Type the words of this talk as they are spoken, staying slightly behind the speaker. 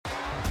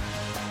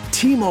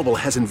T-Mobile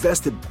has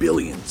invested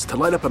billions to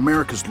light up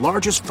America's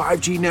largest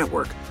 5G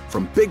network,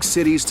 from big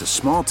cities to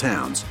small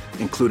towns,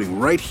 including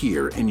right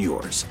here in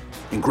yours.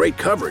 And great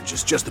coverage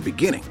is just the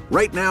beginning.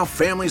 Right now,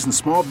 families and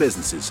small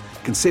businesses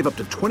can save up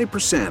to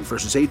 20%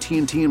 versus AT&T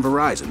and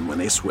Verizon when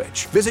they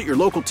switch. Visit your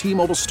local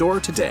T-Mobile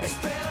store today.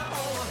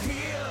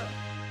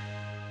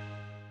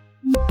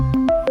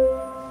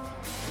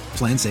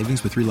 Plan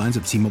savings with 3 lines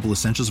of T-Mobile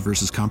Essentials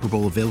versus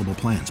comparable available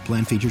plans.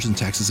 Plan features and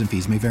taxes and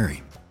fees may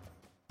vary.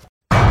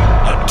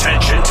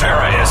 Attention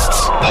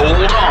terrorists,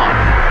 hold on.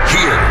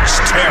 Here's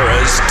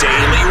Tara's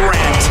Daily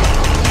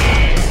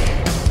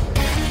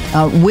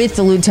Rant. With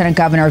the Lieutenant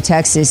Governor of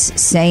Texas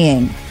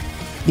saying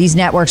these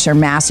networks are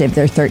massive.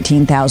 They're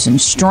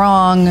 13,000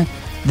 strong.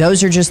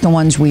 Those are just the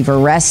ones we've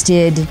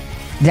arrested.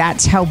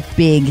 That's how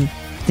big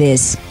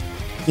this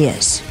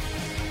is.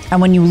 And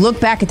when you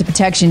look back at the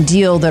protection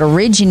deal that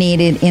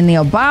originated in the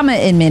Obama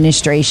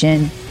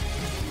administration,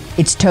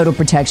 it's total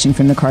protection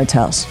from the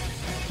cartels.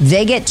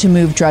 They get to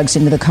move drugs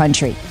into the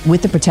country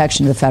with the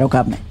protection of the federal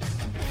government.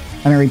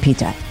 Let me repeat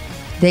that.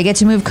 They get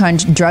to move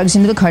drugs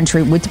into the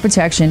country with the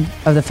protection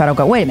of the federal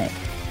government. Wait a minute.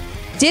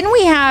 Didn't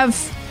we have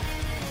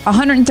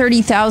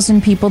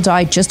 130,000 people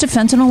die just of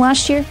fentanyl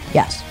last year?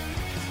 Yes.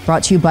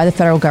 Brought to you by the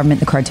federal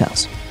government, the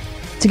cartels.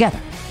 Together.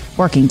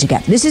 Working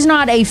together. This is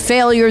not a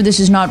failure.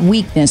 This is not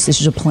weakness. This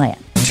is a plan.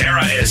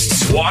 Tara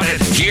is swatted.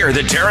 Hear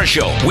the Tara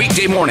Show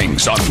weekday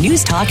mornings on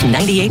News Talk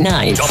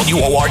 98.9.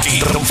 WORD,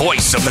 the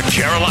voice of the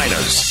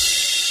Carolinas.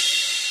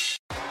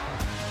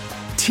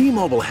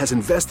 T-Mobile has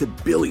invested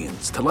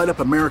billions to light up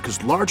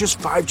America's largest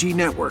 5G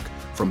network,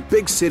 from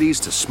big cities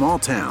to small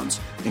towns,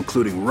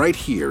 including right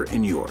here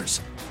in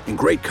yours. And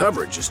great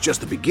coverage is just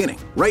the beginning.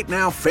 Right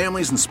now,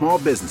 families and small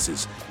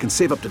businesses can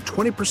save up to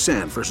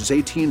 20% versus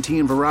AT&T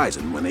and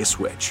Verizon when they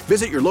switch.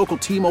 Visit your local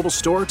T-Mobile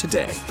store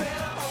today.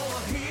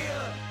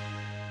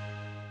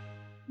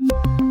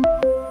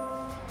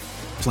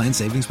 Plan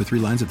savings with 3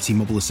 lines of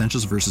T-Mobile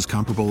Essentials versus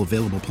comparable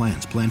available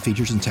plans. Plan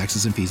features and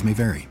taxes and fees may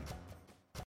vary.